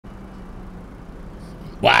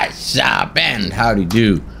What's up and howdy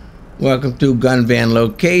do? Welcome to Gun Van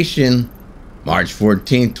Location, March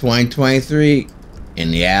 14th, 2023,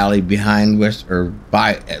 in the alley behind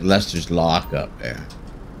Lester's lockup there.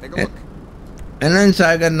 Take a look. And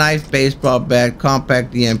inside I got a nice baseball bat,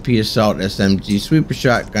 compact EMP assault SMG, sweeper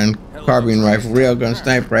shotgun, carbine rifle, railgun,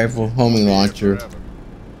 sniper rifle, homing launcher,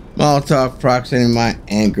 Molotov, proximity mine,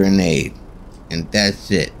 and grenade. And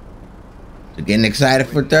that's it. So getting excited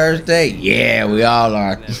for Thursday? Yeah, we all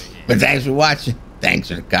are. But thanks for watching. Thanks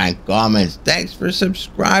for the kind comments. Thanks for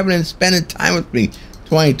subscribing and spending time with me.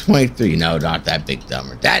 2023. No, not that big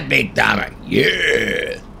dumber. That big dumber.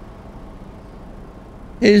 Yeah.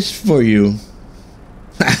 Is for you.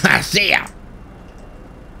 See ya.